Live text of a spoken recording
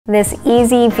This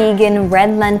easy vegan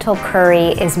red lentil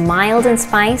curry is mild in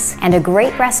spice and a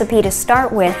great recipe to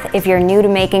start with if you're new to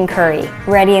making curry.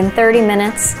 Ready in 30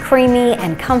 minutes, creamy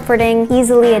and comforting,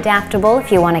 easily adaptable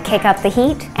if you want to kick up the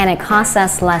heat, and it costs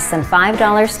us less than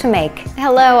 $5 to make.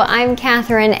 Hello, I'm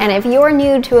Catherine, and if you're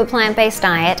new to a plant-based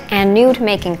diet and new to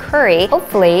making curry,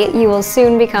 hopefully you will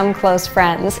soon become close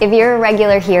friends. If you're a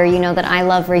regular here, you know that I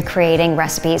love recreating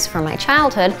recipes from my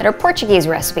childhood that are Portuguese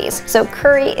recipes. So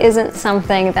curry isn't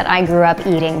something that I grew up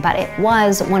eating, but it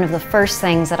was one of the first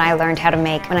things that I learned how to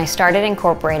make when I started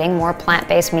incorporating more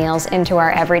plant-based meals into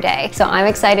our everyday. So I'm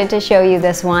excited to show you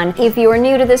this one. If you are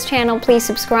new to this channel, please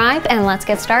subscribe and let's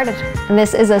get started. And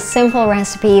this is a simple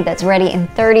recipe that's ready in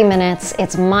 30 minutes.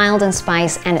 It's mild in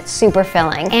spice and it's super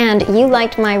filling. And you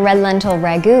liked my red lentil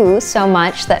ragu so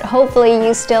much that hopefully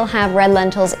you still have red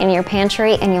lentils in your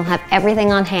pantry and you'll have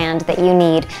everything on hand that you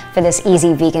need for this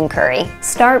easy vegan curry.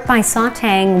 Start by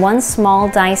sauteing 1 small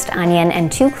diced onion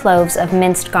and 2 cloves of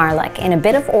minced garlic in a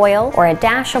bit of oil or a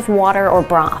dash of water or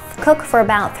broth. Cook for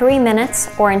about 3 minutes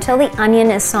or until the onion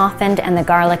is softened and the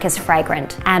garlic is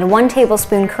fragrant. Add 1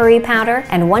 tablespoon curry powder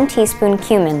and 1 teaspoon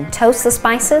cumin. Toast the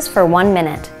spices for 1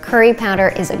 minute. Curry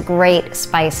powder is a great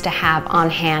spice to have on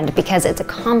hand because it's a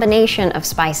combination of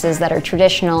spices that are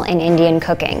traditional in Indian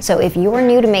cooking. So if you're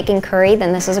new to making curry,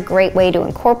 then this is a great way to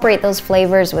incorporate those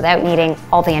flavors without needing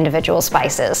all the individual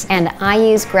spices. And I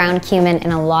use ground cumin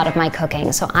in a lot of my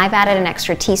cooking, so I've added an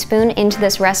extra teaspoon into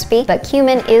this recipe, but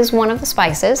cumin is one of the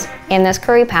spices in this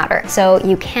curry powder. So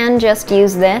you can just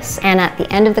use this, and at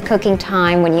the end of the cooking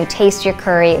time, when you taste your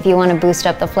curry, if you want to boost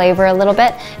up the flavor a little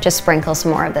bit, just sprinkle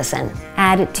some more of this in.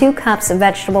 Add 2 cups of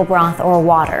vegetable broth or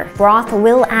water. Broth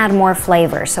will add more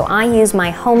flavor, so I use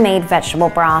my homemade vegetable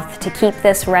broth to keep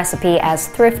this recipe as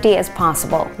thrifty as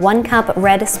possible. 1 cup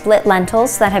red split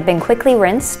lentils that have been quickly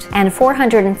rinsed, and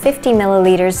 450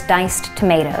 milliliters diced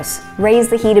tomatoes. Raise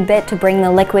the heat a bit to bring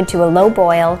the liquid to a low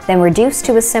boil, then reduce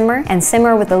to a simmer and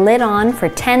simmer with the lid on for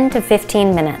 10 to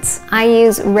 15 minutes. I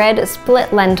use red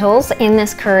split lentils in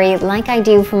this curry like I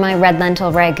do for my red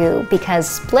lentil ragu because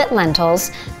split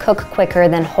lentils cook quicker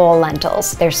than whole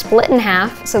lentils. They're split in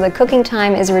half, so the cooking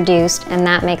time is reduced, and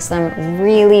that makes them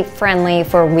really friendly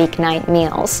for weeknight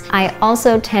meals. I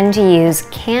also tend to use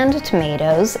canned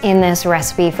tomatoes in this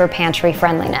recipe for pantry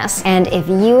friendliness. And if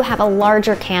you have a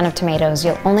larger can of tomatoes,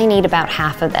 you'll only need about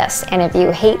half of this. And if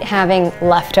you hate having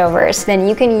leftovers, then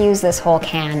you can use this whole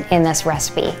can in this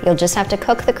recipe. You'll just have to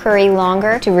cook the curry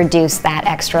longer to reduce that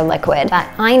extra liquid. But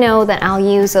I know that I'll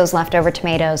use those leftover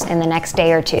tomatoes in the next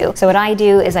day or two. So what I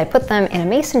do is I put them in a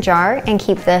mason jar and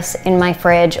keep this in my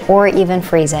fridge or even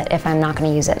freeze it if I'm not going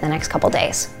to use it in the next couple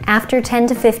days. After 10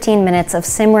 to 15 minutes of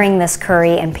simmering this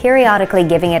curry and periodically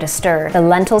giving it a stir, the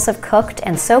lentils have cooked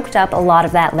and soaked up a lot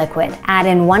of that liquid. Add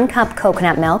in 1 cup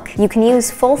coconut milk. You can use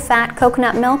full fat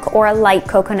coconut milk or a light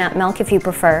coconut milk if you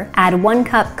prefer. Add 1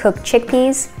 cup cooked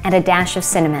chickpeas and a dash of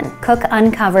cinnamon. Cook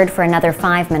uncovered for another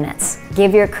 5 minutes.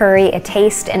 Give your curry a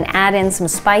taste and add in some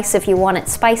spice if you want it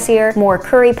spicier, more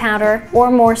curry powder,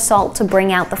 or more salt to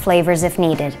bring out the flavors if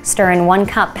needed. Stir in 1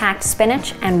 cup packed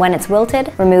spinach, and when it's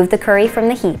wilted, remove the curry from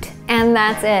the heat. And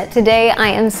that's it. Today I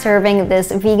am serving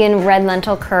this vegan red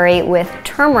lentil curry with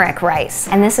turmeric rice.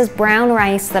 And this is brown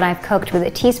rice that I've cooked with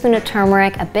a teaspoon of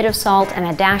turmeric, a bit of salt, and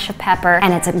a dash of pepper,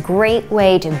 and it's a great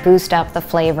way to boost up the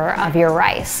flavor of your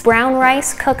rice. Brown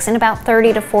rice cooks in about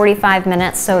 30 to 45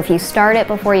 minutes, so if you start it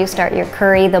before you start your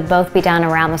curry, they'll both be done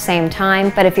around the same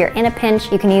time. But if you're in a pinch,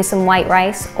 you can use some white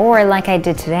rice, or like I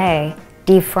did today,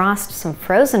 defrost some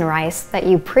frozen rice that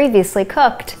you previously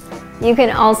cooked. You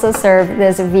can also serve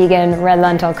this vegan red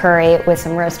lentil curry with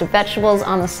some roasted vegetables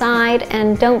on the side,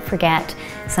 and don't forget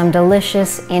some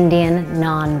delicious Indian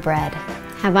naan bread.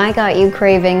 Have I got you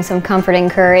craving some comforting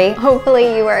curry?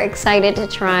 Hopefully you are excited to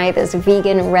try this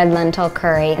vegan red lentil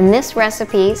curry. And this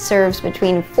recipe serves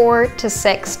between 4 to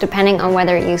 6, depending on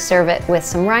whether you serve it with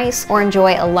some rice or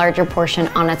enjoy a larger portion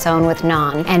on its own with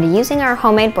naan. And using our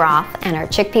homemade broth and our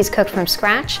chickpeas cooked from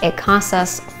scratch, it costs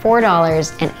us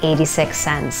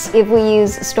 $4.86. If we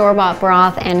use store-bought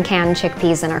broth and canned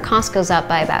chickpeas, then our cost goes up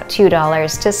by about $2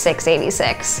 to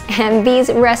 $6.86. And these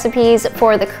recipes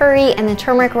for the curry and the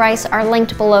turmeric rice are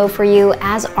linked below for you,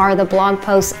 as are the blog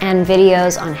posts and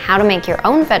videos on how to make your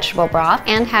own vegetable broth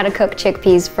and how to cook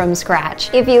chickpeas from scratch.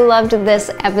 If you loved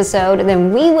this episode,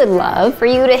 then we would love for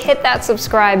you to hit that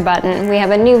subscribe button. We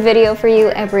have a new video for you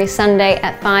every Sunday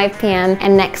at 5 p.m.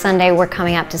 and next Sunday we're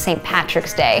coming up to St.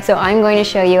 Patrick's Day. So I'm going to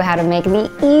show you how to make the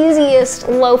easiest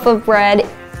loaf of bread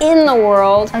in the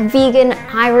world, a vegan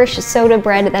Irish soda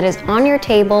bread that is on your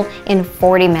table in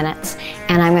 40 minutes.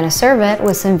 And I'm gonna serve it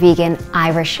with some vegan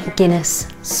Irish Guinness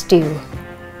stew.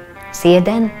 See you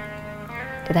then.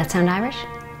 Did that sound Irish?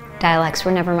 Dialects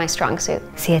were never my strong suit.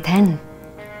 See you then.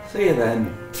 See you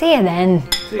then. See you then.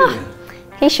 See you then.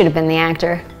 He should have been the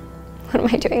actor. What am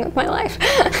I doing with my life?